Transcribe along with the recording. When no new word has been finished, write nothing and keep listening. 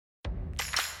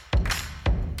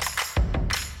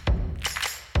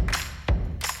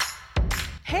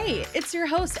Hey, it's your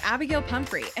host, Abigail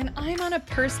Pumphrey, and I'm on a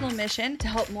personal mission to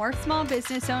help more small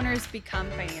business owners become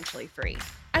financially free.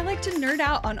 I like to nerd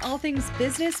out on all things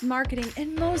business, marketing,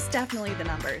 and most definitely the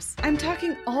numbers. I'm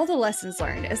talking all the lessons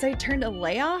learned as I turned a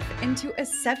layoff into a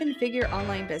 7-figure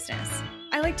online business.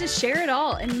 I like to share it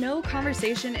all, and no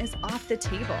conversation is off the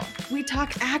table. We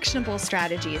talk actionable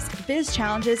strategies, biz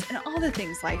challenges, and all the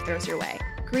things life throws your way.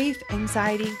 Grief,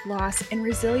 anxiety, loss, and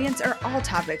resilience are all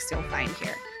topics you'll find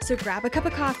here. So grab a cup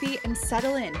of coffee and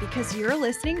settle in because you're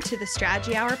listening to the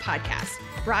Strategy Hour podcast,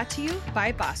 brought to you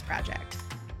by Boss Project.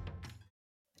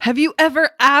 Have you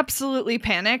ever absolutely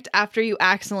panicked after you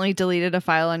accidentally deleted a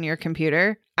file on your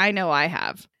computer? I know I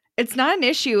have. It's not an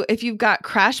issue if you've got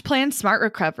CrashPlan Smart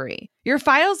Recovery. Your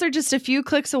files are just a few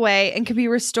clicks away and can be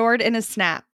restored in a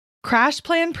snap.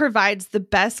 CrashPlan provides the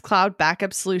best cloud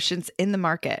backup solutions in the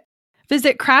market.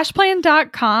 Visit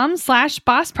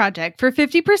crashplan.com/bossproject for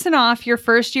 50% off your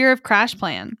first year of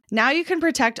CrashPlan. Now you can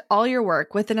protect all your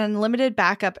work with an unlimited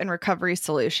backup and recovery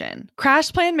solution.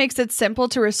 CrashPlan makes it simple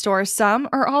to restore some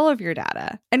or all of your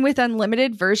data. And with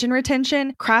unlimited version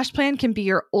retention, CrashPlan can be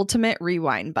your ultimate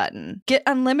rewind button. Get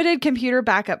unlimited computer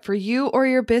backup for you or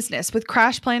your business with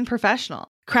CrashPlan Professional.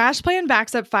 CrashPlan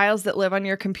backs up files that live on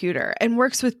your computer and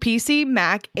works with PC,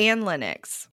 Mac, and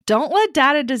Linux. Don't let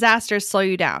data disasters slow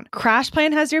you down.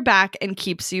 CrashPlan has your back and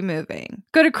keeps you moving.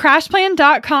 Go to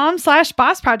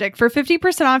crashplan.com/bossproject for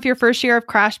 50% off your first year of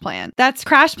CrashPlan. That's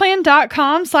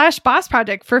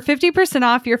crashplan.com/bossproject for 50%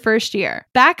 off your first year.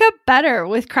 Back up better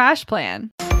with CrashPlan.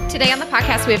 Today on the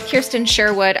podcast, we have Kyrsten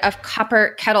Sherwood of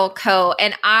Copper Kettle Co.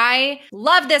 And I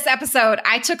love this episode.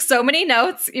 I took so many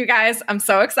notes, you guys. I'm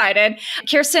so excited.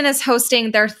 Kyrsten is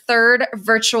hosting their third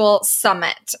virtual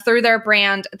summit through their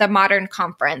brand, The Modern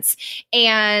Conference.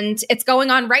 And it's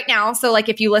going on right now. So like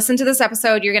if you listen to this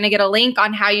episode, you're going to get a link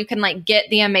on how you can like get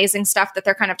the amazing stuff that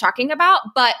they're kind of talking about.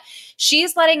 But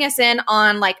she's letting us in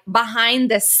on like behind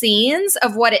the scenes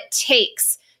of what it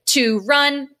takes to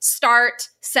run, start,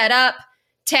 set up,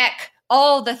 tech,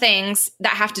 all the things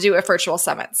that have to do with virtual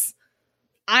summits.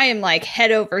 I am like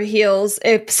head over heels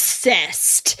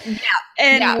obsessed. Yeah.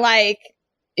 And like,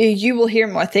 you will hear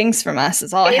more things from us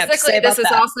is all I have to say about that. This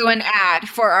is also an ad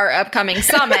for our upcoming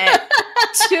summit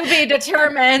to be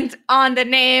determined on the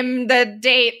name, the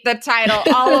date, the title,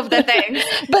 all of the things.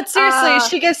 But seriously,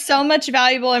 she gives so much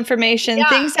valuable information,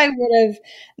 things I would have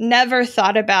never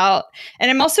thought about.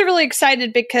 And I'm also really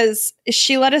excited because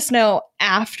she let us know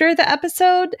after the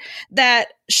episode that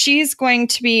she's going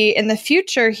to be in the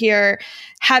future here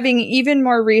having even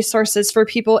more resources for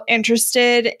people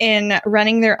interested in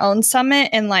running their own summit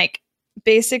and like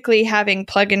basically having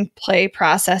plug and play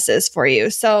processes for you.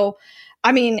 So,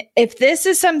 I mean, if this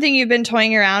is something you've been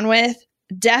toying around with,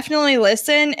 definitely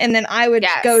listen. And then I would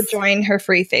go join her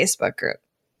free Facebook group.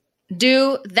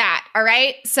 Do that. All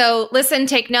right. So listen,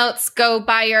 take notes, go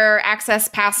buy your access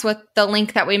pass with the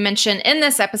link that we mentioned in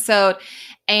this episode.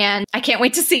 And I can't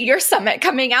wait to see your summit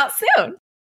coming out soon.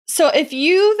 So if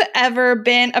you've ever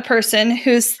been a person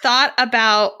who's thought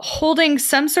about holding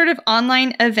some sort of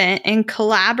online event and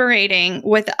collaborating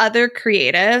with other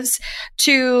creatives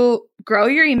to grow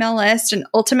your email list and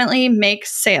ultimately make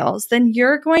sales, then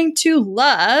you're going to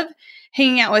love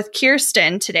hanging out with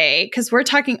Kyrsten today because we're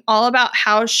talking all about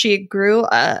how she grew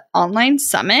an online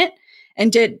summit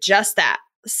and did just that.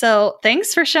 So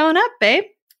thanks for showing up, babe.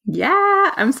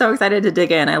 Yeah, I'm so excited to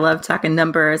dig in. I love talking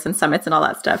numbers and summits and all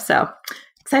that stuff. So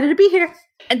excited to be here.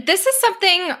 And this is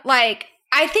something like,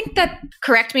 I think that,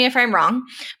 correct me if I'm wrong,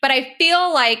 but I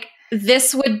feel like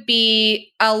this would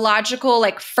be a logical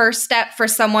like first step for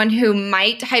someone who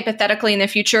might hypothetically in the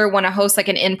future want to host like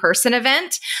an in-person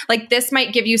event. Like this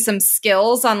might give you some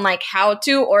skills on like how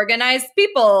to organize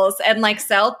peoples and like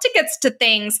sell tickets to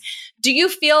things. Do you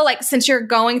feel like since you're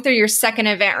going through your second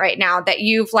event right now that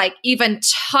you've like even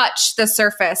touched the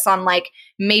surface on like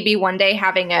maybe one day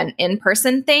having an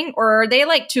in-person thing, or are they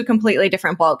like two completely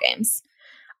different ball games?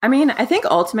 I mean, I think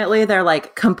ultimately they're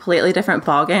like completely different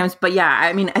ball games. But yeah,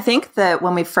 I mean, I think that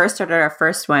when we first started our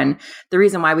first one, the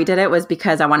reason why we did it was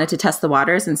because I wanted to test the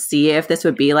waters and see if this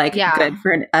would be like good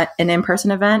for an in-person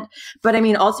event. But I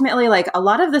mean, ultimately, like a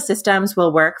lot of the systems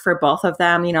will work for both of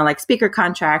them, you know, like speaker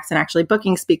contracts and actually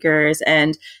booking speakers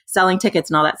and selling tickets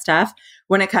and all that stuff.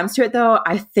 When it comes to it, though,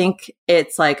 I think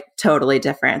it's like totally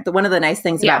different. One of the nice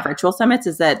things about virtual summits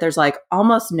is that there's like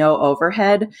almost no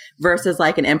overhead versus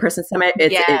like an in-person summit.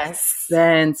 It's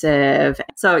expensive.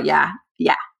 So yeah,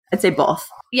 I'd say both.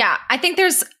 Yeah, I think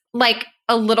there's like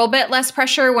a little bit less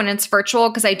pressure when it's virtual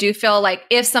because I do feel like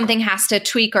if something has to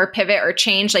tweak or pivot or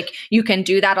change, like you can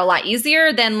do that a lot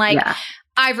easier than like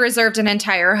I've reserved an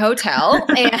entire hotel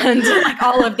and like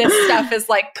all of this stuff is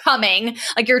like coming.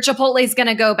 Like your Chipotle is going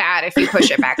to go bad if you push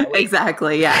it back a week.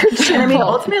 Exactly. Yeah. And I mean,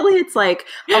 ultimately it's like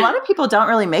a lot of people don't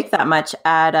really make that much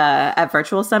at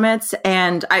virtual summits.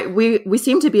 And we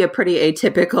seem to be a pretty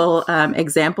atypical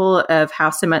example of how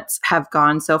summits have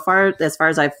gone so far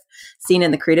as I've seen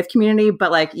in the creative community.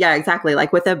 But like, yeah, exactly.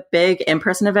 Like with a big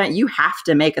in-person event, you have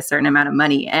to make a certain amount of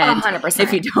money. And 100%.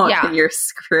 if you don't, then you're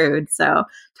screwed. So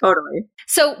totally.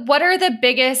 So what are the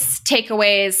biggest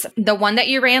takeaways, the one that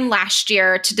you ran last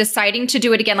year to deciding to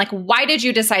do it again? Like, why did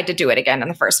you decide to do it again in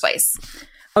the first place?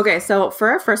 Okay, so for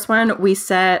our first one, we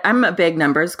set, I'm a big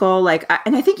numbers goal, and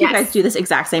I think you guys do this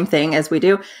exact same thing as we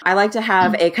do. I like to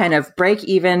have a kind of break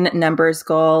even numbers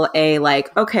goal, a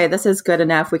like, okay, this is good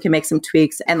enough. We can make some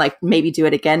tweaks and like maybe do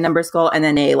it again numbers goal. And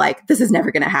then a like, this is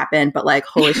never going to happen, but like,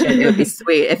 holy shit, it would be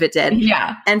sweet if it did.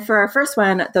 Yeah. And for our first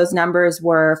one, those numbers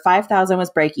were 5,000 was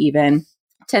break even.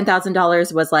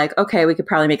 $10,000 was like, okay, we could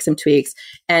probably make some tweaks.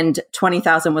 And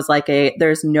 20,000 was like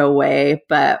there's no way,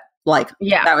 but like,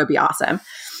 that would be awesome.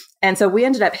 And so we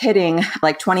ended up hitting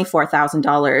like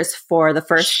 $24,000 for the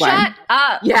first one. Shut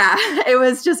up. Yeah, it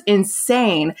was just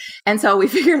insane. And so we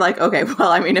figured like, okay,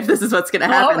 well, I mean, if this is what's going to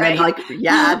happen, then like,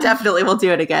 yeah, definitely we'll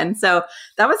do it again. So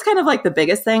that was kind of like the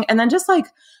biggest thing. And then just like,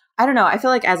 I don't know, I feel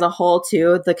like as a whole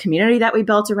too, the community that we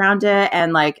built around it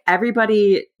and like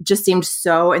everybody just seemed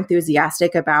so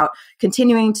enthusiastic about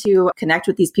continuing to connect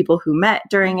with these people who met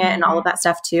during it and all of that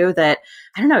stuff too, that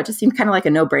I don't know, it just seemed kind of like a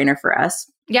no-brainer for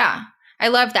us. Yeah. I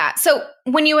love that. So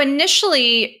when you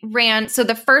initially ran, so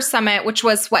the first summit, which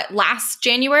was what, last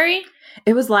January?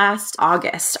 It was last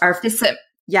August.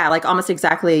 Yeah, like almost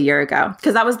exactly a year ago,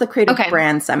 because that was the Creative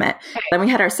Brand Summit. Okay. Then we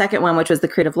had our second one, which was the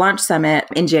Creative Launch Summit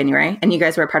in January, and you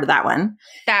guys were a part of that one.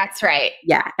 That's right.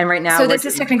 Yeah, and right now, so this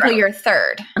is technically your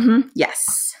third. Mm-hmm.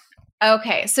 Yes.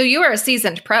 Okay, so you are a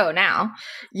seasoned pro now.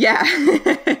 Yeah,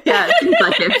 yeah, it seems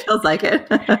like it. Feels like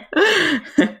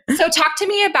it. So talk to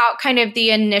me about kind of the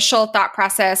initial thought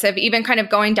process of even kind of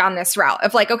going down this route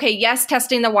of like, okay, yes,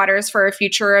 testing the waters for a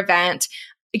future event.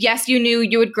 Yes, you knew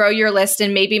you would grow your list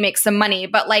and maybe make some money,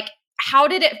 but like, how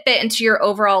did it fit into your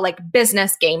overall like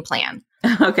business game plan?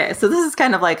 Okay, so this is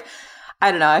kind of like, I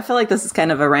don't know. I feel like this is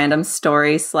kind of a random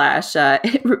story /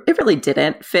 it really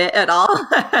didn't fit at all.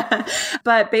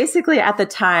 But basically at the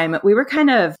time, we were kind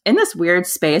of in this weird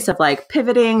space of like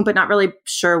pivoting, but not really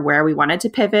sure where we wanted to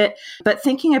pivot. But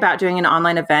thinking about doing an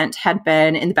online event had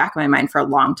been in the back of my mind for a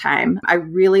long time. I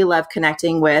really love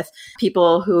connecting with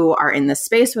people who are in this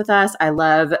space with us. I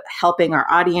love helping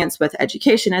our audience with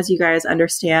education, as you guys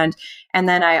understand. And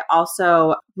then I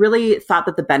also really thought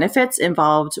that the benefits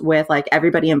involved with like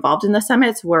everybody involved in the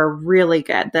summits were really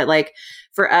good. That like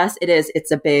for us, it's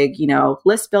a big,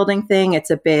 list building thing. It's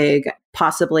a big,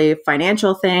 possibly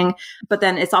financial thing, but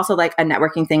then it's also like a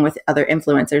networking thing with other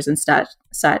influencers and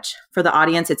such. For the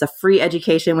audience, it's a free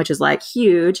education, which is like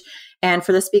huge. And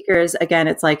for the speakers, again,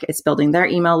 it's like, it's building their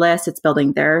email list. It's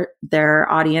building their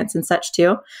audience and such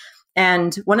too.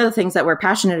 And one of the things that we're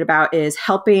passionate about is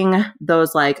helping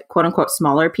those like quote unquote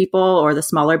smaller people or the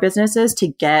smaller businesses to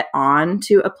get on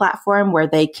to a platform where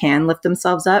they can lift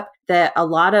themselves up. That a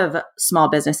lot of small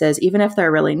businesses, even if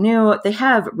they're really new, they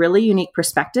have really unique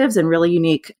perspectives and really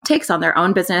unique takes on their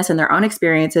own business and their own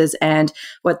experiences and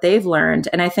what they've learned.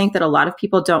 And I think that a lot of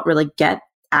people don't really get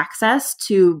access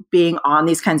to being on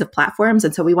these kinds of platforms.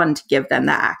 And so we wanted to give them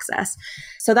that access.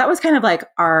 So that was kind of like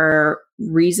our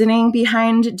reasoning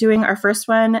behind doing our first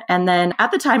one. And then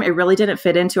at the time, it really didn't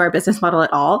fit into our business model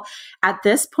at all. At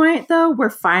this point, though, we're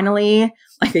finally,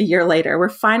 like a year later, we're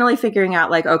finally figuring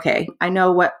out like, okay, I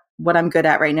know what I'm good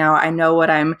at right now. I know what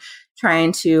I'm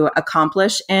trying to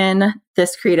accomplish in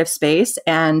this creative space.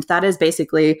 And that is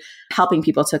basically helping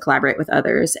people to collaborate with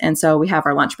others. And so we have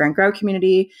our Launch, Brand, Grow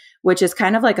community, which is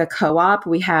kind of like a co-op.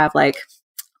 We have like,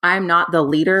 I'm not the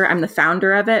leader, I'm the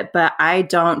founder of it, but I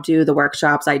don't do the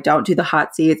workshops. I don't do the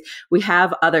hot seats. We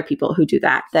have other people who do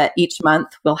that each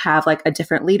month we'll have like a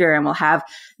different leader and we'll have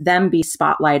them be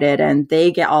spotlighted and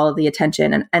they get all of the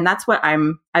attention. And that's what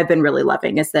I've been really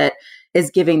loving is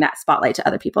giving that spotlight to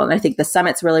other people. And I think the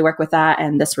summits really work with that.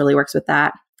 And this really works with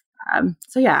that.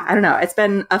 So yeah, I don't know. It's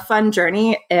been a fun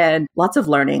journey and lots of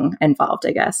learning involved,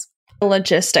 I guess.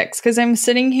 Logistics, because I'm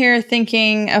sitting here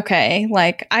thinking, okay,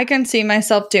 like I can see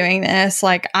myself doing this.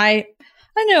 Like I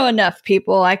know enough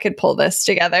people I could pull this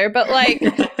together, but like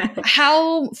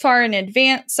how far in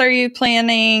advance are you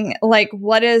planning? Like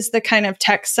what is the kind of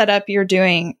tech setup you're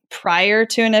doing prior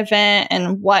to an event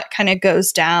and what kind of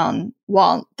goes down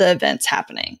while the event's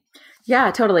happening?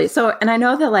 Yeah, totally. So, and I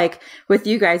know that like with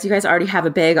you guys already have a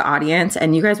big audience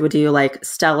and you guys would do like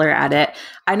stellar at it.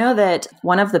 I know that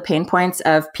one of the pain points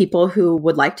of people who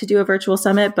would like to do a virtual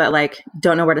summit, but like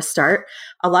don't know where to start,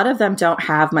 a lot of them don't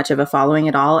have much of a following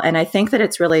at all. And I think that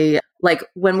it's really like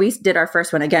when we did our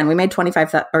first one, again, we made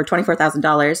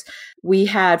 $24,000. We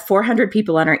had 400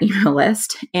 people on our email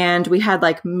list and we had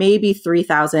like maybe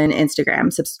 3,000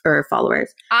 Instagram or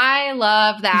followers. I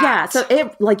love that. Yeah. So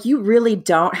it like, you really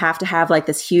don't have to have like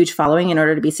this huge following in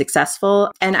order to be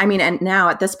successful. And I mean, and now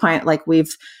at this point, like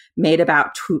we've made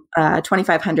about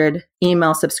 2,500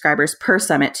 email subscribers per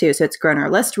summit too. So it's grown our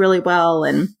list really well.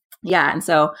 And yeah. And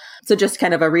so just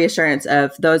kind of a reassurance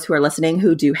of those who are listening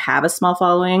who do have a small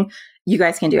following, you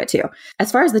guys can do it too.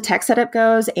 As far as the tech setup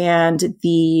goes and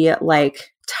the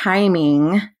like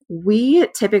timing, we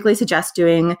typically suggest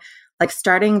doing like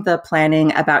starting the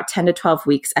planning about 10 to 12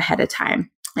 weeks ahead of time.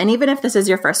 And even if this is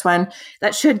your first one,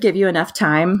 that should give you enough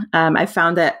time. I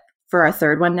found that for our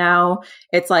third one now,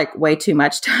 it's like way too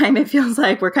much time. It feels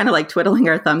like we're kind of like twiddling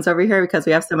our thumbs over here because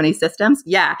we have so many systems.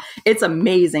 Yeah, it's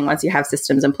amazing once you have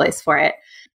systems in place for it.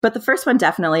 But the first one,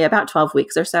 definitely about 12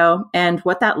 weeks or so. And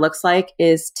what that looks like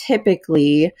is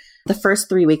typically the first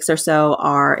 3 weeks or so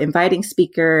are inviting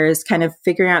speakers, kind of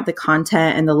figuring out the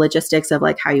content and the logistics of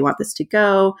like how you want this to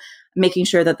go, making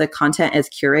sure that the content is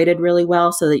curated really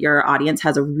well so that your audience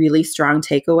has a really strong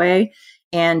takeaway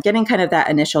and getting kind of that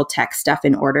initial tech stuff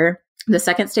in order. The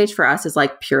second stage for us is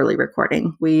like purely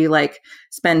recording. We like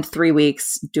spend 3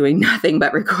 weeks doing nothing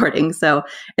but recording. So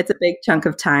it's a big chunk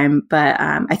of time, but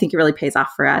I think it really pays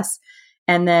off for us.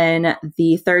 And then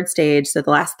the third stage, so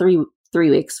the last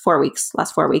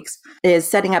last 4 weeks is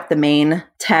setting up the main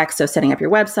tech. So setting up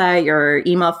your website, your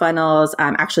email funnels,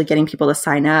 actually getting people to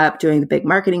sign up, doing the big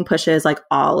marketing pushes, like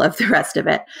all of the rest of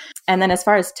it. And then as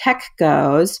far as tech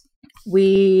goes,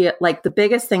 we like the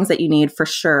biggest things that you need for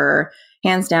sure,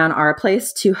 hands down, are a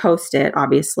place to host it,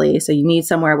 obviously. So you need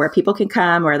somewhere where people can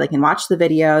come, where they can watch the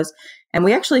videos. And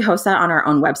we actually host that on our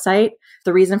own website.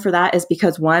 The reason for that is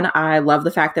because one, I love the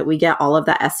fact that we get all of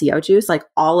that SEO juice, like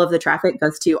all of the traffic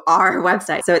goes to our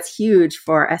website. So it's huge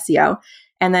for SEO.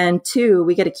 And then two,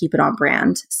 we get to keep it on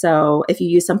brand. So if you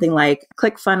use something like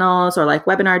ClickFunnels or like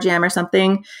Webinar Jam or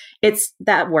something,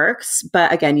 that works.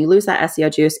 But again, you lose that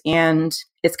SEO juice and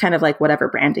it's kind of like whatever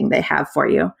branding they have for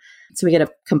you. So we get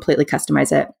to completely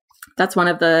customize it. That's one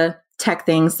of the tech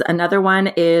things. Another one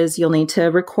is you'll need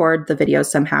to record the videos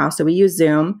somehow. So we use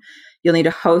Zoom. You'll need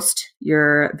to host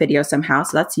your video somehow.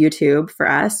 So that's YouTube for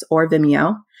us or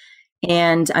Vimeo.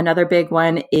 And another big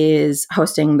one is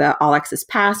hosting the All Access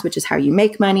Pass, which is how you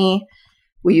make money.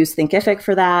 We use Thinkific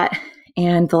for that.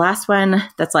 And the last one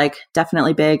that's like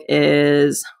definitely big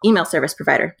is email service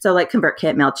provider. So like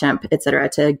ConvertKit, MailChimp, et cetera,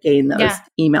 to gain those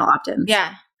email opt-ins.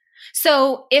 Yeah.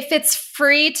 So if it's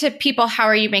free to people, how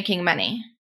are you making money?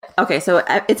 Okay, so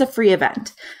it's a free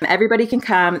event. Everybody can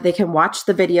come. They can watch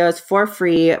the videos for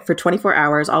free for 24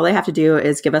 hours. All they have to do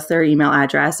is give us their email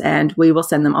address and we will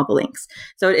send them all the links.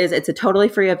 So it's a totally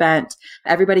free event.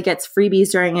 Everybody gets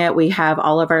freebies during it. We have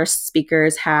all of our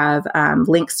speakers have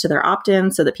links to their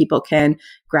opt-ins so that people can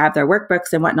grab their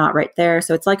workbooks and whatnot right there.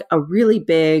 So it's like a really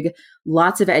big,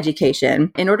 lots of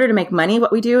education. In order to make money,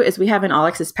 what we do is we have an All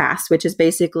Access Pass, which is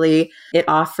basically, it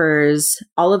offers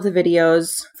all of the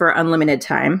videos for unlimited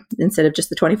time instead of just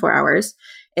the 24 hours.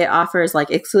 It offers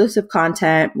like exclusive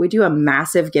content. We do a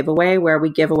massive giveaway where we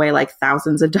give away like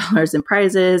thousands of dollars in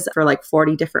prizes for like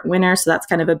 40 different winners. So that's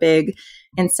kind of a big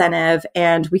incentive.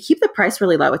 And we keep the price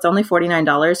really low. It's only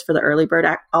 $49 for the early bird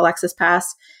All Access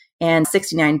Pass and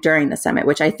 $69 during the summit,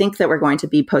 which I think that we're going to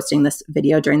be posting this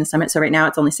video during the summit. So right now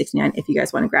it's only $69 if you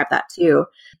guys want to grab that too.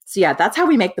 So yeah, that's how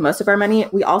we make the most of our money.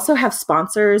 We also have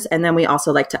sponsors, and then we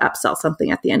also like to upsell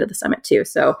something at the end of the summit too.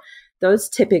 So those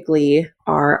typically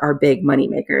are our big money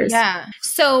makers. Yeah.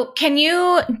 So can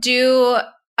you do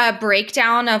a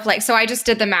breakdown of like, so I just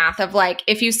did the math of like,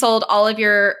 if you sold all of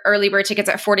your early bird tickets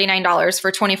at $49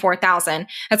 for 24,000,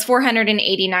 that's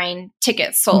 489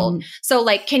 tickets sold. Mm-hmm. So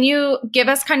like, can you give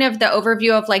us kind of the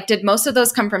overview of like, did most of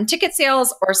those come from ticket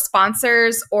sales or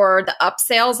sponsors or the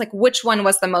upsales? Like which one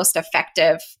was the most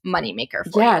effective moneymaker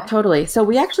for you? Yeah, totally. So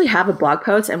we actually have a blog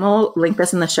post, and we'll link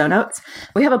this in the show notes.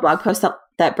 We have a blog post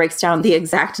that breaks down the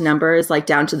exact numbers, like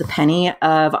down to the penny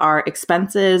of our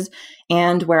expenses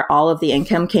and where all of the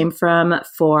income came from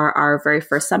for our very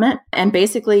first summit. And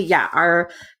basically, yeah,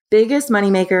 our biggest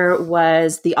moneymaker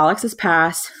was the All Access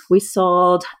Pass. We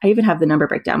sold, I even have the number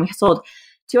breakdown. We sold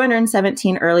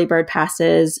 217 early bird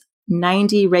passes,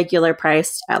 90 regular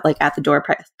priced at the door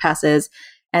passes,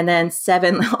 and then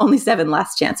only seven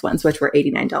last chance ones, which were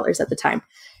 $89 at the time.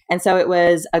 And so it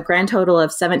was a grand total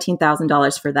of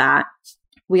 $17,000 for that.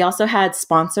 We also had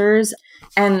sponsors.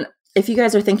 And if you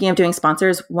guys are thinking of doing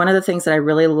sponsors, one of the things that I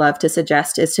really love to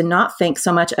suggest is to not think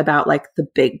so much about like the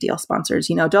big deal sponsors.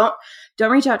 Don't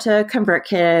reach out to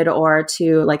ConvertKit or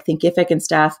to like Thinkific and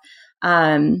stuff.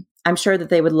 I'm sure that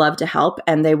they would love to help,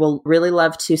 and they will really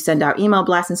love to send out email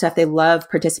blasts and stuff. They love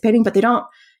participating, but they don't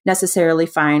necessarily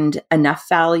find enough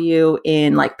value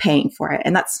in like paying for it.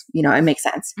 And that's, it makes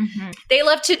sense. Mm-hmm. They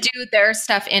love to do their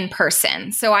stuff in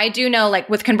person. So I do know, like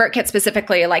with ConvertKit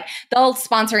specifically, like they'll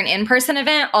sponsor an in-person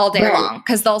event all day long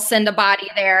because they'll send a body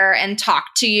there and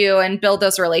talk to you and build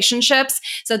those relationships.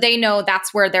 So they know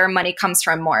that's where their money comes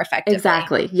from more effectively.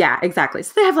 Exactly. Yeah, exactly.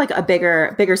 So they have like a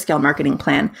bigger scale marketing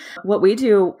plan. What we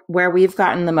do, where we've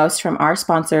gotten the most from our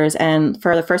sponsors, and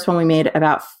for the first one, we made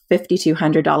about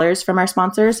 $5,200 from our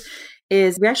sponsors,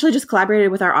 is we actually just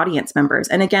collaborated with our audience members.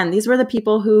 And again, these were the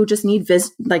people who just need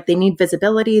they need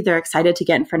visibility. They're excited to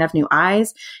get in front of new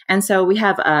eyes. And so we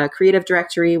have a creative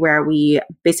directory where we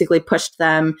basically pushed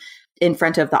them in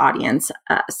front of the audience.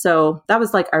 So that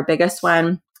was like our biggest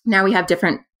one. Now we have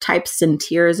different types and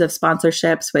tiers of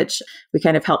sponsorships, which we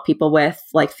kind of help people with,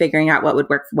 like figuring out what would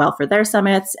work well for their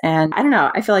summits. And I don't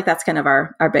know, I feel like that's kind of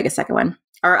our biggest second one.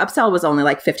 Our upsell was only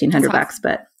like $1,500,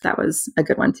 but that was a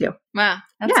good one too. Wow.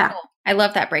 That's cool. I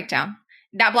love that breakdown.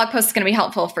 That blog post is going to be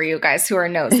helpful for you guys who are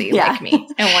nosy like me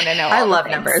and want to know. I love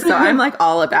numbers. So I'm like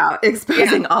all about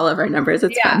exposing all of our numbers.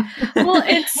 It's fun. Well,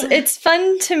 it's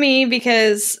fun to me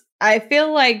because I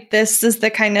feel like this is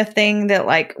the kind of thing that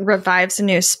like revives a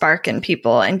new spark in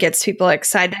people and gets people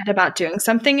excited about doing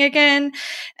something again.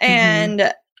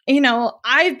 And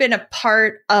I've been a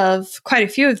part of quite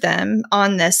a few of them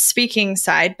on the speaking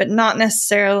side, but not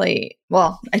necessarily,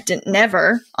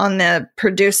 never on the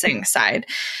producing side.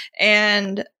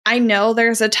 And I know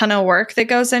there's a ton of work that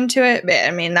goes into it, but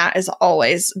I mean, that is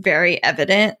always very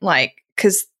evident, like,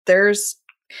 because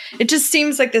it just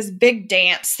seems like this big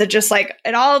dance that just like,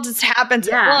 it all just happens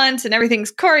at once and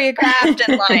everything's choreographed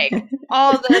and like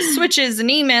all the switches and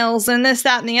emails and this,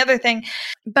 that, and the other thing.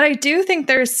 But I do think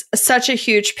there's such a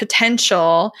huge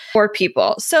potential for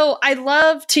people. So I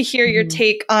love to hear your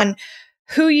take on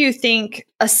who you think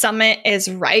a summit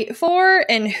is right for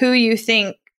and who you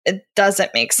think it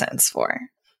doesn't make sense for.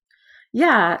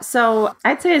 Yeah. So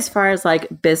I'd say as far as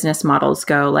like business models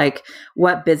go, like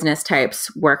what business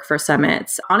types work for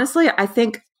summits, honestly, I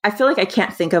feel like I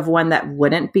can't think of one that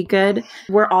wouldn't be good.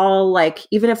 We're all like,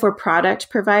 even if we're product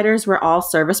providers, we're all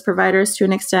service providers to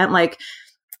an extent. Like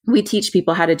we teach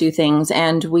people how to do things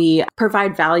and we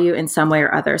provide value in some way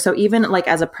or other. So even like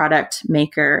as a product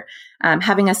maker,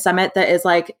 having a summit that is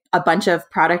like a bunch of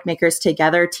product makers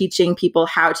together teaching people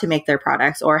how to make their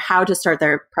products or how to start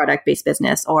their product-based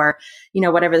business or,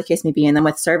 whatever the case may be. And then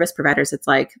with service providers, it's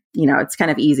like, it's kind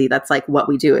of easy. That's like what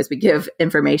we do is we give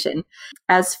information.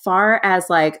 As far as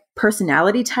like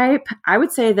personality type, I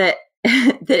would say that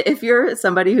that if you're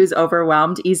somebody who's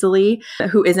overwhelmed easily,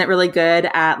 who isn't really good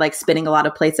at like spinning a lot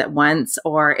of plates at once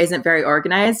or isn't very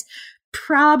organized,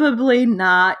 probably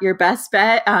not your best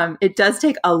bet. It does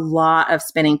take a lot of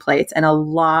spinning plates and a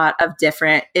lot of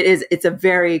it's a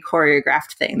very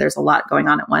choreographed thing. There's a lot going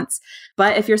on at once.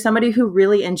 But if you're somebody who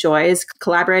really enjoys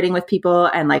collaborating with people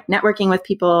and like networking with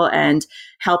people and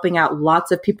helping out lots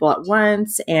of people at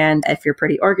once, and if you're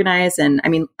pretty organized, and I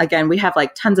mean, again, we have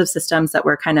like tons of systems that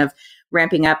we're kind of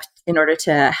ramping up in order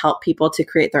to help people to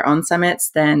create their own summits,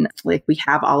 then like we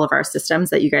have all of our systems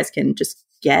that you guys can just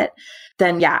get.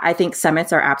 Then yeah, I think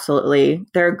summits are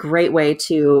they're a great way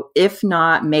to, if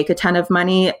not make a ton of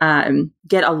money,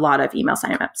 get a lot of email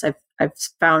signups. I've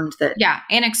found that. Yeah.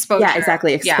 And exposure. Yeah,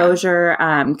 exactly. Exposure,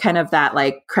 kind of that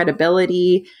like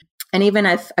credibility. And even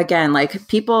if, again, like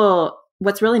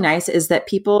what's really nice is that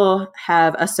people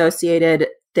have associated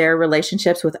their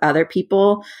relationships with other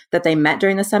people that they met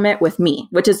during the summit with me,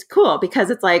 which is cool because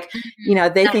it's like,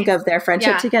 they think of their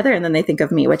friendship together and then they think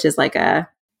of me, which is like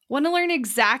Want to learn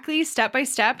exactly step by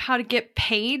step how to get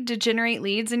paid to generate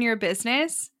leads in your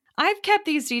business? I've kept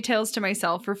these details to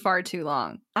myself for far too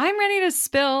long. I'm ready to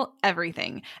spill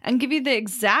everything and give you the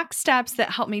exact steps that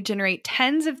help me generate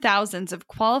tens of thousands of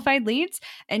qualified leads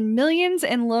and millions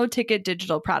in low-ticket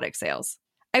digital product sales.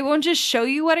 I won't just show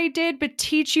you what I did, but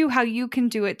teach you how you can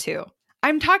do it too.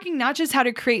 I'm talking not just how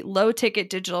to create low-ticket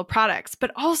digital products,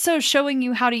 but also showing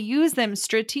you how to use them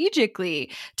strategically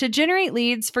to generate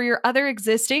leads for your other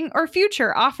existing or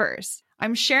future offers.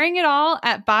 I'm sharing it all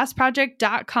at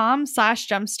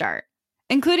bossproject.com/jumpstart,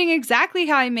 including exactly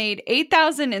how I made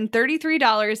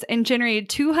 $8,033 and generated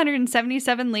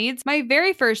 277 leads my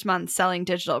very first month selling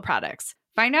digital products.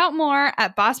 Find out more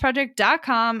at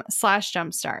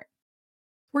bossproject.com/jumpstart.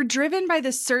 We're driven by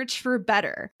the search for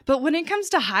better. But when it comes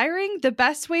to hiring, the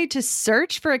best way to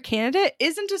search for a candidate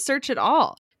isn't to search at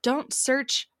all. Don't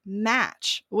search,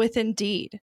 match with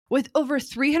Indeed. With over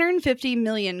 350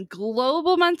 million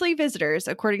global monthly visitors,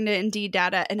 according to Indeed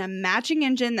data, and a matching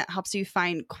engine that helps you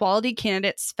find quality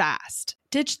candidates fast.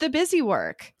 Ditch the busy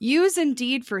work. Use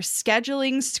Indeed for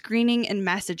scheduling, screening, and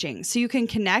messaging so you can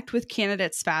connect with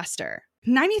candidates faster.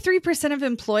 93% of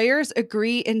employers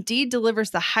agree Indeed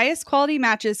delivers the highest quality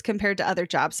matches compared to other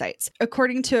job sites,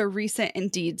 according to a recent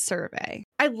Indeed survey.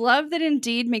 I love that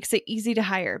Indeed makes it easy to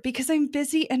hire because I'm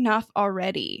busy enough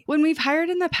already. When we've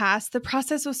hired in the past, the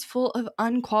process was full of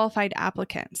unqualified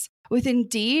applicants. With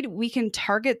Indeed, we can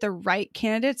target the right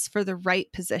candidates for the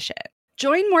right position.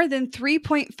 Join more than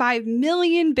 3.5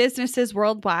 million businesses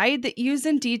worldwide that use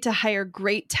Indeed to hire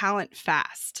great talent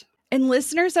fast. And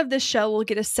listeners of this show will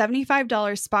get a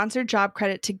 $75 sponsored job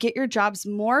credit to get your jobs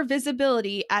more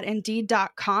visibility at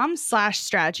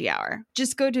Indeed.com/Strategy Hour.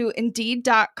 Just go to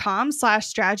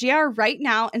Indeed.com/Strategy Hour right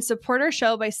now and support our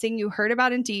show by saying you heard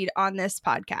about Indeed on this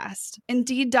podcast.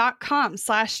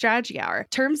 Indeed.com/Strategy Hour.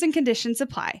 Terms and conditions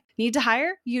apply. Need to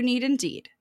hire? You need Indeed.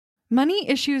 Money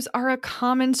issues are a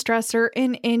common stressor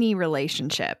in any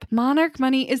relationship. Monarch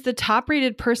Money is the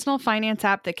top-rated personal finance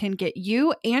app that can get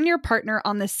you and your partner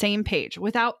on the same page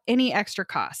without any extra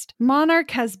cost.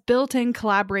 Monarch has built-in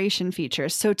collaboration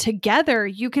features, so together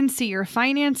you can see your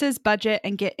finances, budget,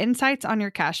 and get insights on your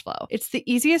cash flow. It's the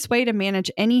easiest way to manage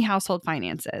any household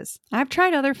finances. I've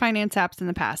tried other finance apps in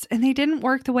the past, and they didn't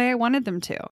work the way I wanted them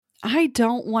to. I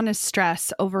don't want to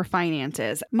stress over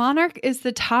finances. Monarch is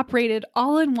the top-rated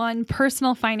all-in-one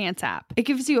personal finance app. It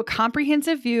gives you a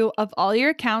comprehensive view of all your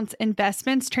accounts,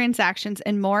 investments, transactions,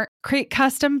 and more. Create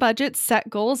custom budgets, set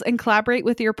goals, and collaborate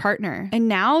with your partner. And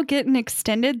now get an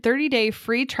extended 30-day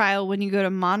free trial when you go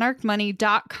to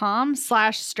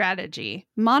monarchmoney.com/strategy.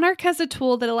 Monarch has a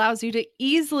tool that allows you to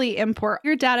easily import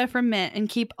your data from Mint and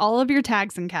keep all of your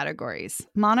tags and categories.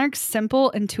 Monarch's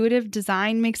simple, intuitive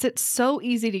design makes it so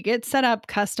easy to get set up,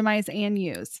 customize, and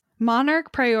use.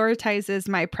 Monarch prioritizes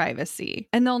my privacy,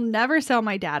 and they'll never sell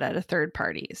my data to third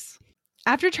parties.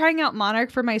 After trying out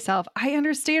Monarch for myself, I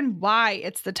understand why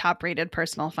it's the top-rated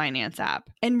personal finance app.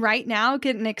 And right now,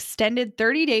 get an extended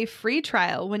 30-day free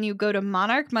trial when you go to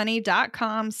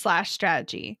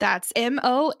monarchmoney.com/strategy. That's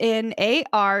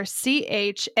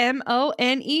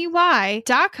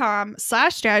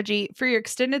monarchmoney.com/strategy for your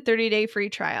extended 30-day free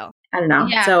trial. I don't know.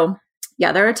 Yeah. So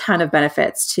yeah, there are a ton of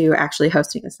benefits to actually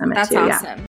hosting a summit. That's too.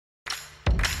 awesome. Yeah.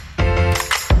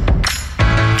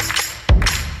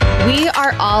 We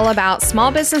are all about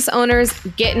small business owners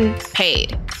getting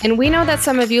paid. And we know that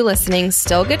some of you listening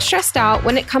still get stressed out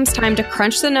when it comes time to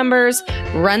crunch the numbers,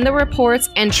 run the reports,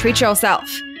 and treat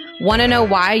yourself. Want to know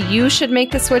why you should make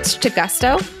the switch to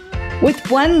Gusto? With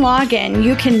one login,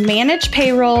 you can manage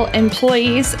payroll,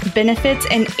 employees, benefits,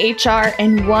 and HR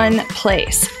in one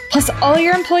place. Plus, all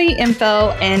your employee info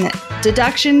and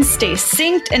deductions stay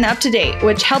synced and up to date,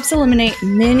 which helps eliminate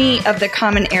many of the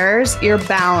common errors you're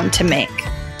bound to make.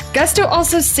 Gusto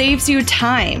also saves you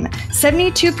time.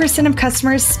 72% of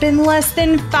customers spend less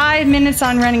than 5 minutes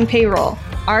on running payroll.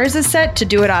 Ours is set to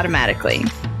do it automatically.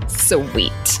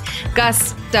 Sweet.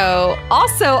 Gusto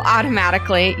also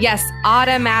automatically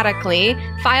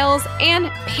files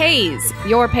and pays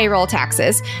your payroll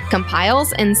taxes,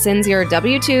 compiles and sends your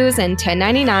W-2s and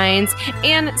 1099s,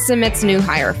 and submits new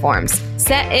hire forms.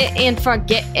 Set it and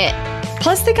forget it.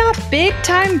 Plus, they got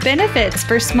big-time benefits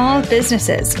for small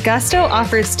businesses. Gusto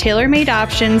offers tailor-made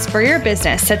options for your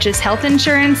business, such as health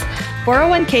insurance,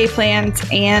 401k plans,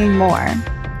 and more.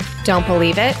 Don't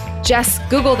believe it? Just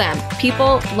Google them.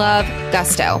 People love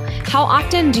Gusto. How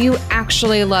often do you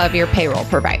actually love your payroll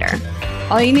provider?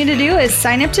 All you need to do is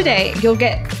sign up today. You'll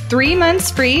get 3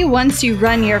 months free once you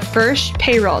run your first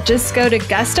payroll. Just go to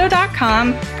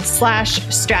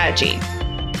gusto.com/strategy.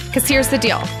 Because here's the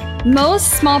deal.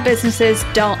 Most small businesses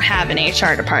don't have an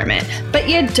HR department, but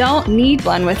you don't need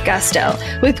one with Gusto.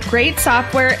 With great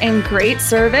software and great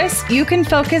service, you can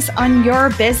focus on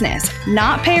your business,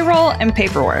 not payroll and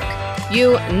paperwork.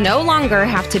 You no longer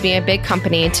have to be a big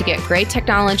company to get great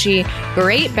technology,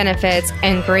 great benefits,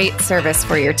 and great service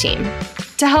for your team.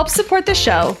 To help support the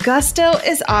show, Gusto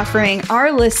is offering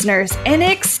our listeners an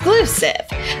exclusive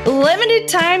limited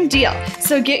time deal.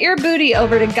 So get your booty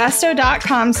over to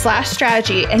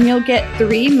gusto.com/strategy and you'll get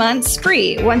 3 months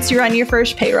free once you run your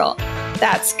first payroll.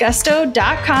 That's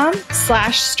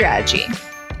gusto.com/strategy.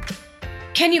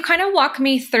 Can you kind of walk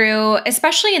me through,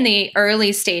 especially in the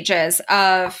early stages,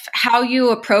 of how you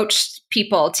approached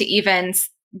people to even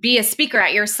be a speaker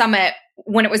at your summit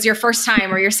when it was your first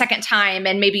time or your second time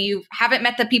and maybe you haven't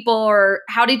met the people, or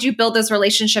how did you build those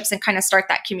relationships and kind of start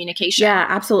that communication? Yeah,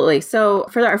 absolutely. So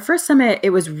for our first summit,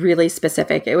 it was really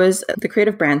specific. It was the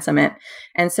Creative Brand Summit.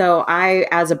 And so I,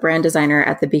 as a brand designer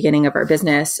at the beginning of our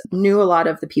business, knew a lot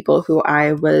of the people who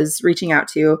I was reaching out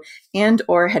to and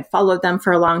or had followed them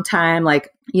for a long time.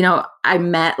 Like, I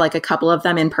met like a couple of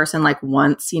them in person like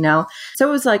once, So it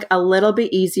was like a little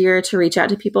bit easier to reach out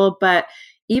to people. But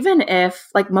even if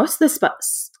like most of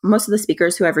the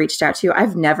speakers who I've reached out to,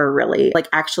 I've never really like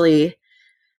actually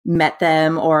met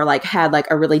them or like had like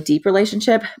a really deep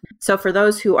relationship. So for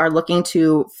those who are looking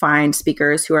to find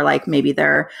speakers who are like maybe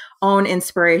their own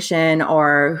inspiration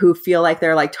or who feel like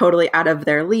they're like totally out of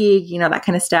their league, that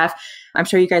kind of stuff, I'm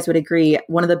sure you guys would agree.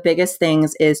 One of the biggest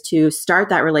things is to start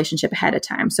that relationship ahead of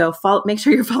time. So make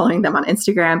sure you're following them on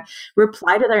Instagram,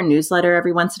 reply to their newsletter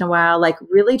every once in a while, like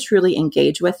really truly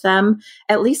engage with them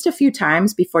at least a few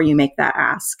times before you make that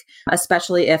ask.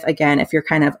 Especially if you're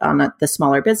kind of on the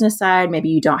smaller business side, maybe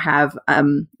you don't have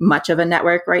much of a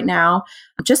network right now,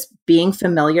 just being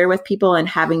familiar with people and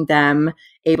having them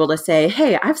able to say,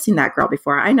 hey, I've seen that girl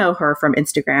before. I know her from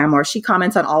Instagram, or she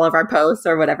comments on all of our posts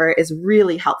or whatever, is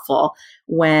really helpful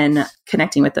when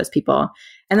connecting with those people.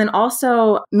 And then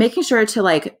also making sure to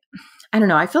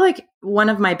I feel like one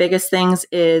of my biggest things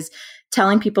is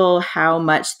telling people how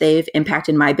much they've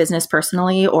impacted my business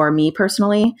personally or me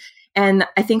personally. And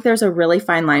I think there's a really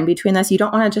fine line between this. You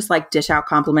don't want to just like dish out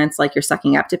compliments like you're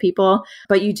sucking up to people,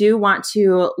 but you do want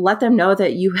to let them know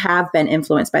that you have been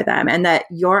influenced by them and that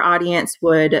your audience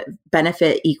would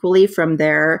benefit equally from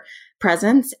their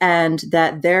presence and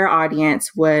that their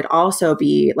audience would also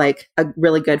be like a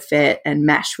really good fit and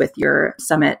mesh with your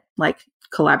summit like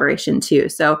collaboration too.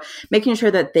 So making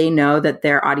sure that they know that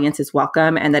their audience is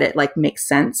welcome and that it like makes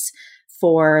sense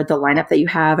for the lineup that you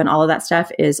have and all of that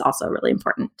stuff is also really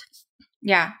important.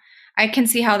 Yeah. I can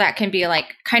see how that can be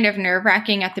like kind of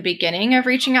nerve-wracking at the beginning of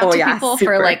reaching out to people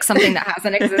super. for like something that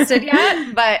hasn't existed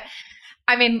yet. But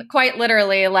I mean, quite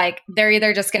literally, like they're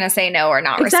either just going to say no or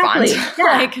not respond.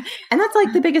 Yeah. And that's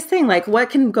like the biggest thing. Like what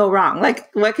can go wrong? Like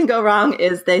what can go wrong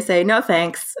is they say no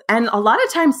thanks. And a lot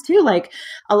of times too, like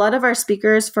a lot of our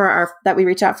speakers that we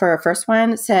reach out for our first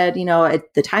one said,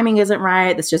 the timing isn't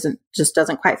right. This just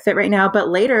doesn't quite fit right now. But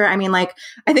later, I mean, like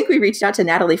I think we reached out to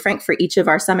Natalie Frank for each of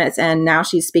our summits, and now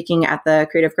she's speaking at the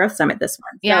Creative Growth Summit this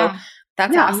one. Yeah. So,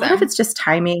 that's awesome. A lot of it's just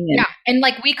timing. And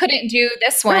like we couldn't do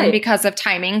this one because of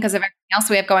timing, because of everything else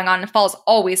we have going on. Fall's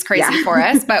always crazy for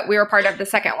us, but we were part of the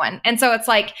second one. And so it's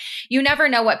like, you never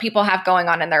know what people have going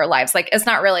on in their lives. Like it's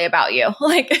not really about you.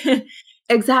 Like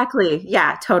Exactly.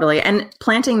 Yeah, totally. And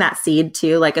planting that seed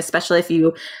too, like especially if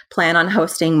you plan on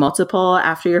hosting multiple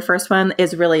after your first one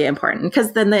is really important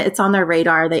because then it's on their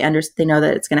radar. They know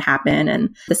that it's going to happen.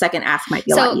 And the second ask might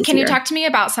be a lot easier. So can you talk to me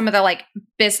about some of the like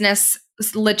business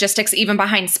logistics even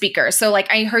behind speakers? So like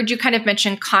I heard you kind of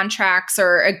mention contracts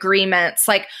or agreements.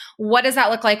 Like what does that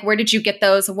look like? Where did you get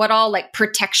those? What all like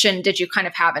protection did you kind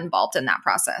of have involved in that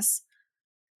process?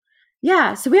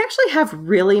 Yeah. So we actually have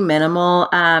really minimal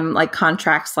like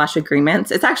contracts /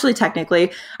 agreements. It's actually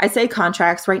technically, I say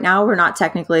contracts right now. We're not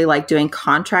technically like doing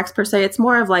contracts per se. It's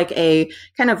more of like a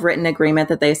kind of written agreement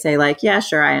that they say like, yeah,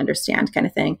 sure, I understand kind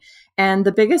of thing. And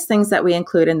the biggest things that we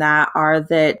include in that are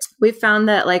that we've found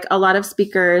that like a lot of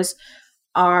speakers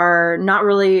are not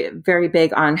really very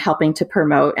big on helping to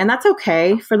promote. And that's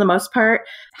okay for the most part.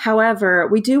 However,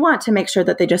 we do want to make sure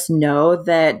that they just know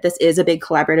that this is a big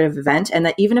collaborative event and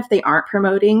that even if they aren't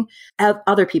promoting,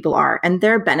 other people are, and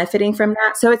they're benefiting from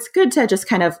that. So it's good to just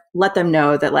kind of let them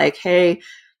know that like, hey,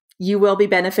 you will be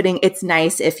benefiting. It's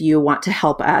nice if you want to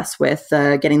help us with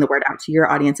getting the word out to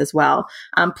your audience as well.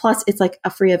 Plus, it's like a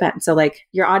free event. So like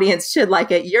your audience should like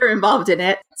it. You're involved in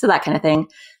it. So that kind of thing.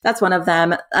 That's one of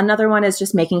them. Another one is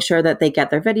just making sure that they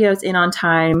get their videos in on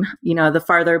time. The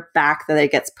farther back that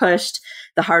it gets pushed,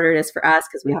 the harder it is for us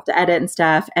because we have to edit and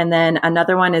stuff. And then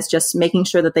another one is just making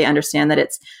sure that they understand that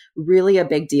it's really a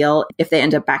big deal if they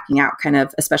end up backing out kind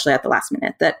of, especially at the last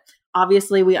minute, that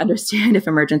obviously we understand if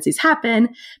emergencies happen,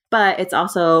 but it's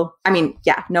also,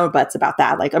 no buts about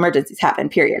that. Like emergencies happen,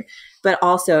 period. But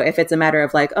also if it's a matter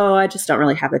of like, oh, I just don't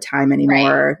really have the time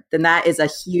anymore, then that is a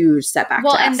huge setback.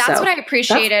 Well, to and us. that's So what I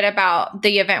appreciated about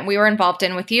the event we were involved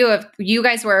in with you. If you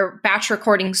guys were batch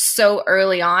recording so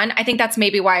early on, I think that's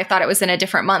maybe why I thought it was in a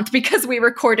different month because we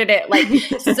recorded it like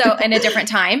so in a different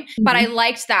time. But I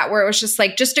liked that where it was just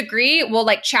like, just agree. We'll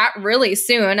like chat really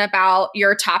soon about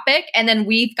your topic. And then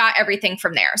we've got everything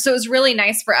from there. So it was really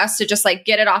nice for us to just like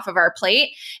get it off of our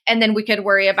plate. And then we could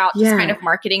worry about just kind of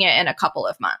marketing it in a couple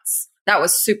of months. That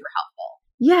was super helpful.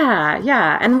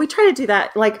 Yeah. And we try to do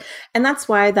that. And that's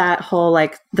why that whole,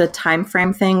 the time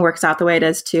frame thing works out the way it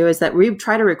is too, is that we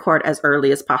try to record as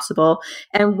early as possible.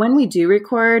 And when we do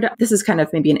record, this is kind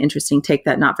of maybe an interesting take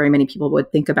that not very many people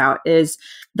would think about, is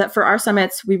that for our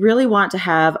summits, we really want to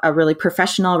have a really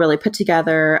professional, really put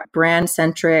together, brand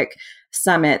centric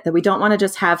summit, that we don't want to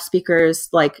just have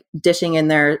speakers dishing in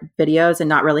their videos and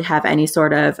not really have any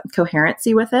sort of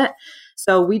coherency with it.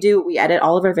 So we edit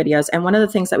all of our videos. And one of the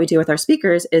things that we do with our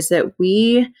speakers is that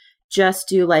we just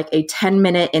do a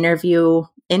 10-minute interview,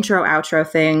 intro, outro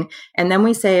thing. And then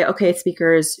we say, okay,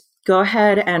 speakers, go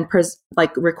ahead and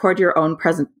record your own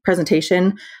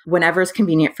presentation whenever it's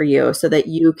convenient for you, so that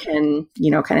you can,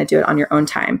 kind of do it on your own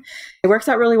time. It works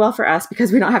out really well for us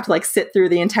because we don't have to sit through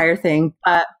the entire thing,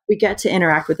 but we get to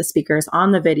interact with the speakers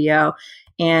on the video,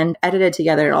 and edited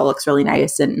together, it all looks really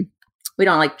nice. And we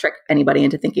don't trick anybody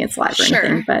into thinking it's live or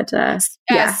anything, but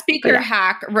speaker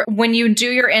hack. When you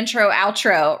do your intro,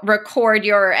 outro, record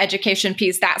your education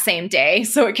piece that same day,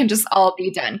 so it can just all be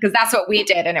done. Because that's what we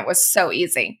did, and it was so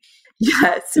easy.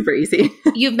 Yeah, it's super easy.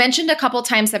 You've mentioned a couple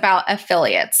times about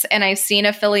affiliates, and I've seen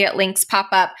affiliate links pop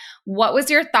up. What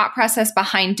was your thought process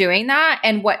behind doing that,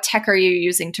 and what tech are you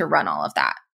using to run all of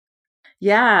that?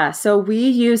 Yeah. So we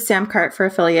use Samcart for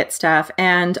affiliate stuff,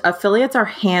 and affiliates are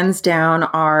hands down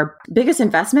our biggest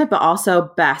investment, but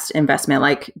also best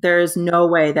investment. There's no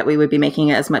way that we would be making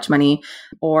as much money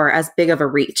or as big of a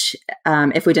reach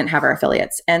if we didn't have our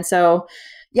affiliates. And so,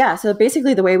 so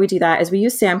basically the way we do that is we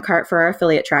use Samcart for our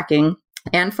affiliate tracking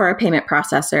and for our payment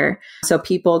processor. So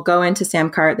people go into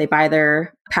Samcart, they buy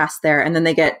their pass there, and then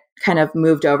they get kind of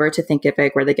moved over to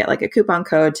Thinkific, where they get a coupon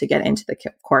code to get into the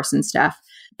course and stuff.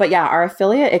 But yeah, our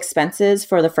affiliate expenses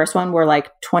for the first one were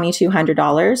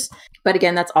 $2,200. But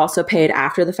again, that's also paid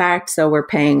after the fact. So we're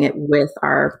paying it with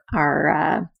our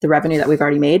the revenue that we've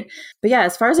already made. But yeah,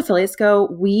 as far as affiliates go,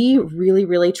 we really,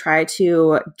 really try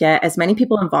to get as many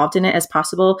people involved in it as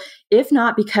possible. If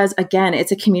not, because again,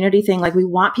 it's a community thing. We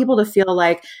want people to feel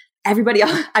like everybody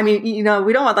else, we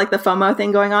don't want the FOMO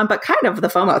thing going on, but kind of the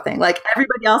FOMO thing.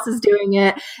 Everybody else is doing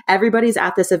it. Everybody's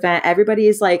at this event.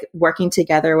 Everybody's working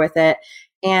together with it.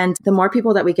 And the more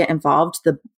people that we get involved,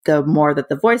 the more that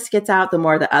the voice gets out, the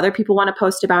more that other people want to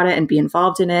post about it and be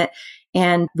involved in it.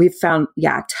 And we've found,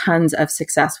 tons of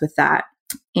success with that.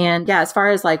 And as far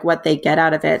as what they get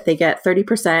out of it, they get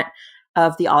 30%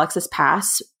 of the All Access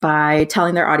Pass by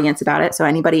telling their audience about it. So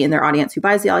anybody in their audience who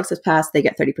buys the All Access Pass, they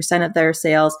get 30% of their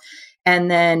sales. And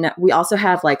then we also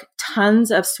have tons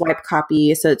of swipe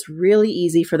copy. So it's really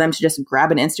easy for them to just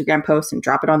grab an Instagram post and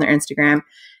drop it on their Instagram,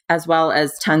 as well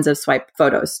as tons of swipe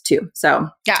photos too. So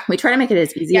we try to make it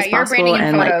as easy as possible. Your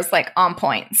branding and photos on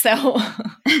point. So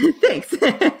thanks.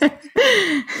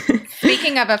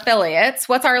 Speaking of affiliates,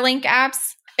 what's our link,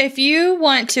 Abs? If you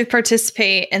want to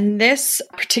participate in this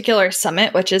particular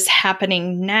summit, which is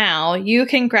happening now, you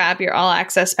can grab your All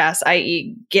Access Pass,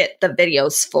 i.e. get the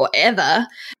videos forever,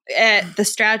 at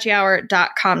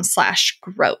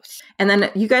thestrategyhour.com/growth. And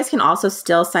then you guys can also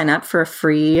still sign up for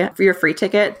your free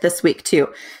ticket this week too.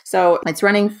 So it's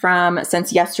running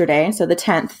since yesterday, so the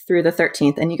 10th through the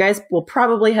 13th. And you guys will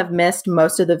probably have missed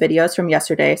most of the videos from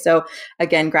yesterday. So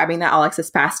again, grabbing that All Access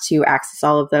Pass to access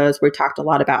all of those. We talked a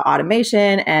lot about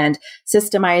automation and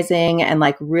systemizing and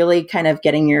really kind of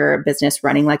getting your business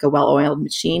running like a well-oiled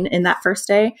machine in that first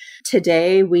day.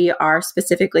 Today, we are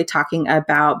specifically talking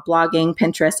about blogging,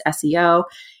 Pinterest, SEO.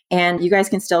 And you guys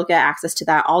can still get access to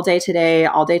that all day today,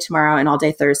 all day tomorrow, and all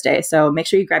day Thursday. So make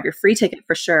sure you grab your free ticket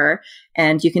for sure.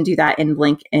 And you can do that in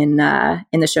link in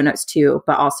the show notes too.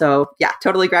 But also,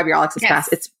 totally grab your All Access Pass.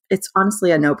 It's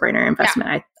honestly a no-brainer investment.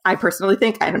 Yeah. I personally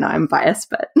think, I don't know, I'm biased,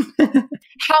 but.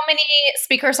 How many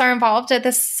speakers are involved at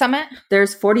this summit?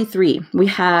 There's 43. We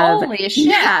have. Holy shit.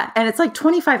 Yeah. And it's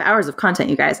 25 hours of content,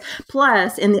 you guys.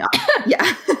 Plus in the,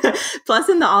 plus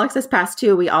in the All Access Pass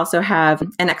too, we also have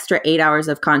an extra 8 hours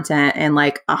of content and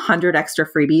 100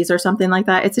 extra freebies or something like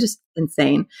that. It's just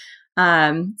insane.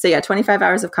 25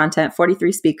 hours of content,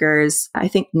 43 speakers. I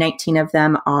think 19 of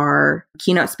them are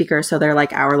keynote speakers. So they're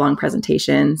hour-long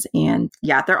presentations. And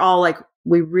they're all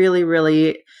we really,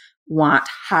 really want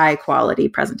high quality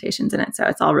presentations in it. So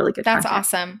it's all really good. That's content.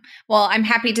 Awesome. Well, I'm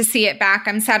happy to see it back.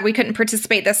 I'm sad we couldn't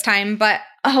participate this time, but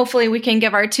hopefully we can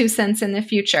give our 2 cents in the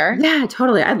future. Yeah,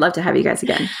 totally. I'd love to have you guys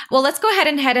again. Well, let's go ahead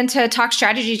and head into Talk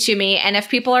Strategy to Me. And if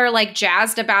people are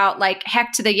jazzed about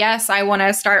heck to the yes, I want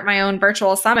to start my own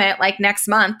virtual summit next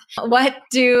month, what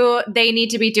do they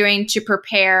need to be doing to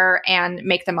prepare and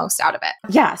make the most out of it?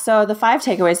 Yeah. So the 5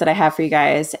 takeaways that I have for you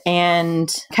guys,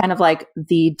 and kind of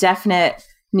the definite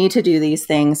need to do these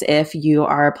things if you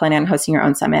are planning on hosting your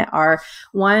own summit are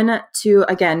one, to,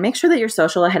 again, make sure that you're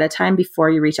social ahead of time before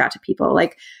you reach out to people.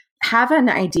 Like, have an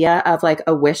idea of like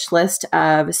a wish list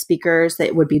of speakers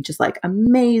that would be just like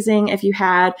amazing if you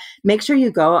had. Make sure you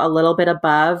go a little bit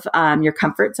above your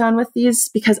comfort zone with these,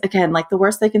 because again, like the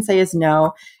worst they can say is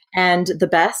no. And the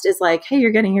best is like, hey,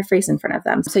 you're getting your face in front of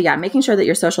them. So yeah, making sure that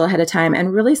you're social ahead of time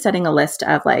and really setting a list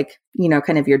of like,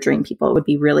 kind of your dream people would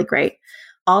be really great.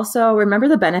 Also, remember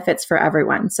the benefits for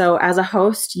everyone. So as a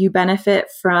host, you benefit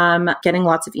from getting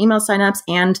lots of email signups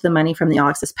and the money from the All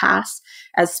Access Pass.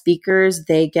 As speakers,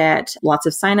 they get lots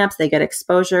of signups, they get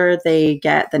exposure, they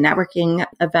get the networking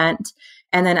event.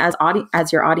 And then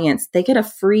as your audience, they get a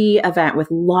free event with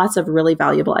lots of really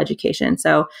valuable education.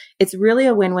 So it's really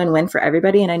a win-win-win for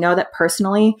everybody. And I know that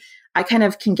personally, I kind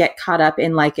of can get caught up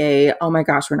in like oh my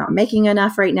gosh, we're not making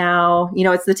enough right now.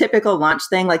 It's the typical launch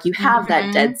thing. Like you have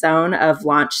that dead zone of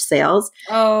launch sales.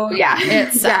 Oh yeah.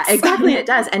 It sucks. Yeah, exactly. It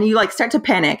does. And you like start to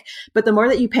panic, but the more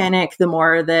that you panic, the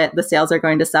more that the sales are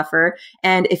going to suffer.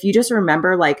 And if you just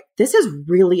remember, like, this is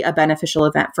really a beneficial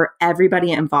event for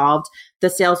everybody involved, the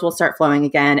sales will start flowing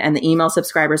again and the email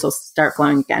subscribers will start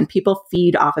flowing again. People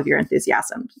feed off of your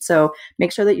enthusiasm. So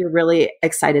make sure that you're really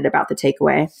excited about the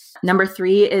takeaway. Number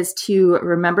 3 is to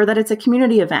remember that it's a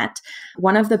community event.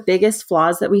 One of the biggest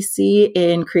flaws that we see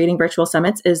in creating virtual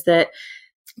summits is that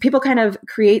people kind of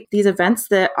create these events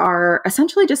that are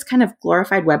essentially just kind of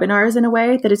glorified webinars in a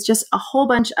way that it's just a whole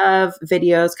bunch of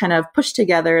videos kind of pushed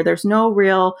together. There's no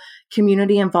real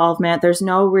community involvement. There's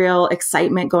no real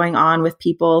excitement going on with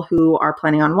people who are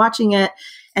planning on watching it.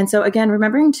 And so again,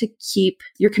 remembering to keep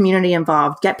your community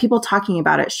involved, get people talking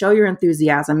about it, show your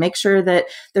enthusiasm, make sure that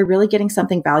they're really getting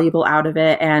something valuable out of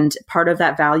it. And part of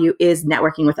that value is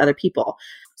networking with other people.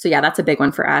 So yeah, that's a big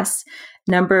one for us.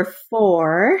 Number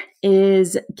 4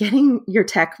 is getting your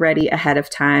tech ready ahead of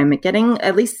time, getting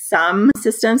at least some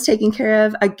systems taken care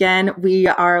of. Again, we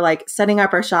are like setting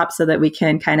up our shop so that we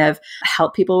can kind of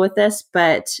help people with this.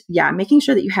 But yeah, making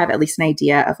sure that you have at least an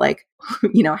idea of like,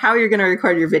 how you're going to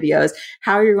record your videos,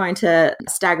 how you're going to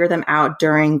stagger them out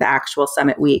during the actual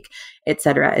summit week, et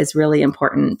cetera, is really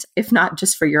important, if not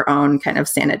just for your own kind of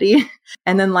sanity.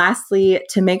 And then lastly,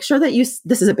 to make sure that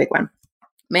this is a big one.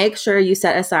 Make sure you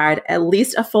set aside at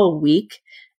least a full week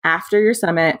after your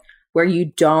summit where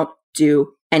you don't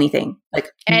do anything.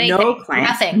 Like no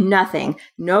clients, nothing,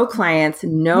 no clients,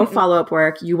 no follow-up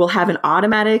work. You will have an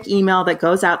automatic email that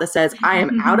goes out that says, I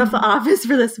am out of the office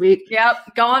for this week. Yep.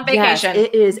 Go on vacation. Yes,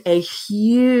 it is a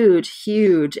huge,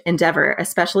 huge endeavor,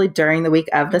 especially during the week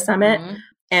of the summit.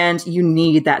 And you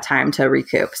need that time to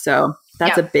recoup. So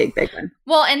that's a big, big one.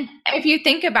 Well, and if you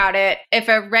think about it, if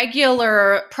a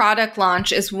regular product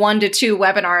launch is 1 to 2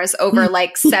 webinars over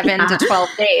like 7 to 12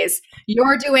 days,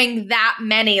 you're doing that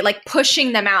many, like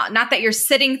pushing them out. Not that you're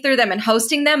sitting through them and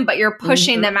hosting them, but you're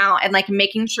pushing them out and like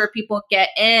making sure people get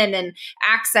in and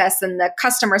access, and the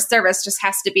customer service just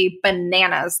has to be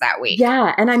bananas that week.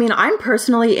 Yeah. And I mean, I'm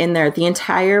personally in there the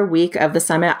entire week of the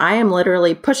summit. I am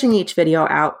literally pushing each video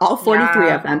out, all 43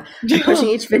 of them, I'm pushing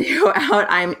each video out.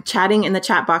 I'm chatting in the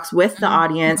chat box with the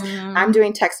audience. I'm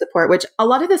doing tech support, which a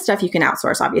lot of this stuff you can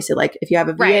outsource, obviously. Like if you have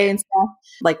a VA and stuff,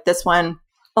 like this one,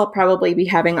 I'll probably be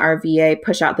having our VA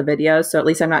push out the videos. So at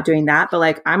least I'm not doing that. But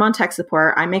like I'm on tech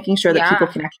support. I'm making sure that people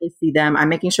can actually see them. I'm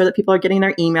making sure that people are getting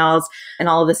their emails and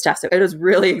all of this stuff. So it was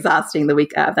really exhausting the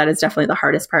week of. That is definitely the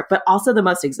hardest part, but also the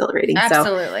most exhilarating.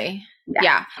 Absolutely. So,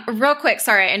 yeah. Real quick.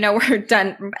 Sorry. I know we're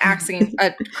done asking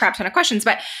a crap ton of questions,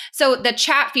 but so the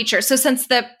chat feature. So since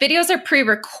the videos are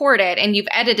pre-recorded and you've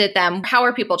edited them, how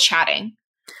are people chatting?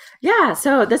 Yeah,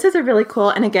 so this is a really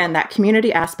cool, and again, that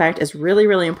community aspect is really,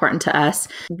 really important to us.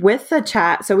 With the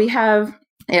chat, so we have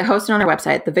it hosted on our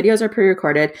website. The videos are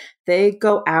pre-recorded. They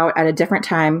go out at a different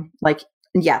time,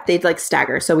 they like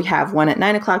stagger. So we have one at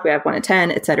 9 o'clock, we have one at 10,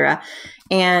 et cetera.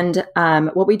 And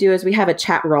what we do is we have a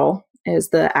chat role, is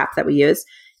the app that we use,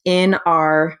 in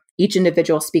each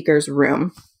individual speaker's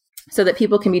room, so that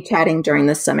people can be chatting during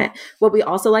the summit. What we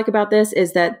also like about this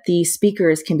is that the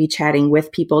speakers can be chatting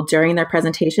with people during their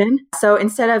presentation. So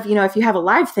instead of, if you have a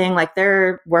live thing, like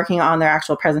they're working on their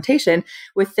actual presentation,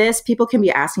 with this, people can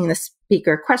be asking the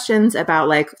speaker questions about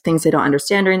like things they don't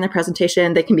understand during the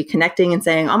presentation. They can be connecting and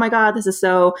saying, oh my God, this is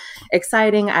so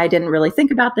exciting. I didn't really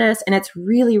think about this. And it's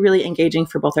really, really engaging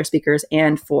for both our speakers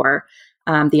and for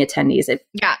the attendees.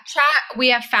 Chat we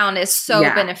have found is so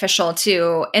beneficial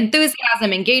to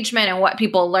enthusiasm, engagement, and what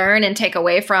people learn and take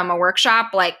away from a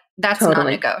workshop. Like that's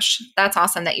non-negotiable. That's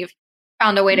awesome that you've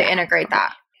found a way to integrate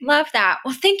that. Love that.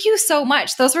 Well, thank you so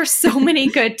much. Those were so many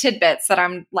good tidbits that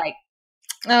I'm like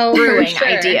brewing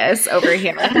ideas over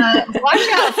here. Watch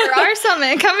out for our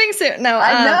summit coming soon. No,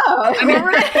 I know. I mean,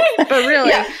 but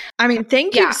really, I mean,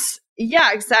 thank you.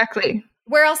 Yeah, exactly.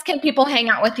 Where else can people hang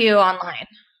out with you online?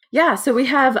 Yeah, so we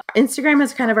have Instagram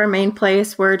as kind of our main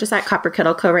place. We're just at Copper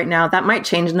Kettle Co. right now. That might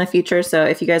change in the future. So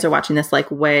if you guys are watching this like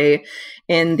way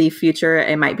in the future,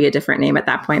 it might be a different name at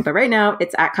that point. But right now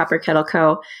it's at Copper Kettle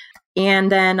Co.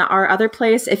 And then our other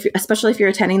place, especially if you're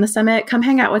attending the summit, come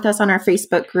hang out with us on our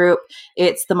Facebook group.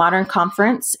 It's the Modern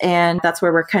Conference, and that's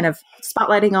where we're kind of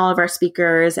spotlighting all of our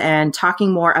speakers and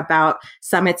talking more about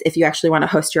summits. If you actually want to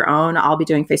host your own, I'll be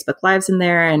doing Facebook Lives in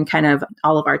there and kind of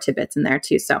all of our tidbits in there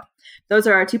too. So those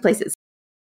are our two places.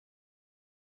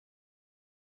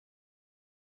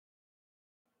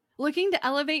 Looking to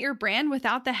elevate your brand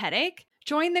without the headache?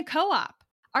 Join the Co-op,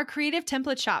 our creative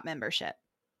template shop membership.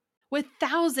 With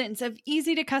thousands of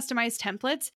easy to customize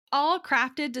templates, all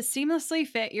crafted to seamlessly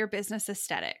fit your business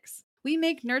aesthetics, we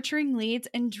make nurturing leads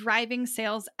and driving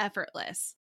sales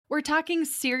effortless. We're talking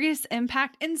serious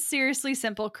impact and seriously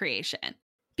simple creation.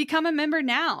 Become a member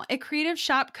now at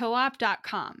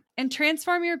creativeshopcoop.com and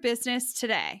transform your business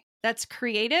today. That's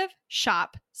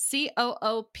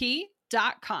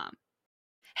creativeshopcoop.com.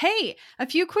 Hey, a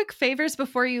few quick favors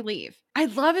before you leave.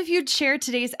 I'd love if you'd share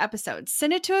today's episode,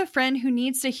 send it to a friend who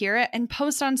needs to hear it, and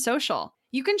post on social.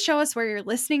 You can show us where you're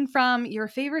listening from, your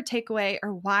favorite takeaway,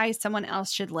 or why someone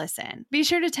else should listen. Be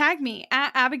sure to tag me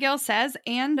at Abigail Says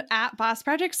and at Boss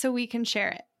Project so we can share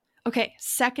it. Okay,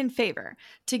 second favor,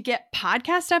 to get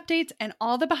podcast updates and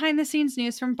all the behind the scenes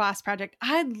news from Boss Project,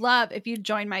 I'd love if you'd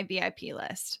join my VIP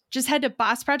list. Just head to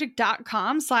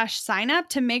bossproject.com/sign up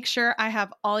to make sure I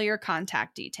have all your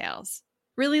contact details.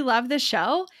 Really love the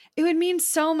show? It would mean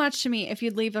so much to me if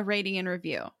you'd leave a rating and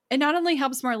review. It not only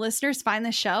helps more listeners find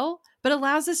the show, but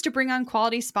allows us to bring on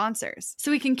quality sponsors so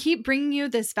we can keep bringing you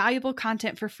this valuable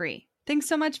content for free. Thanks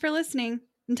so much for listening.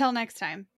 Until next time.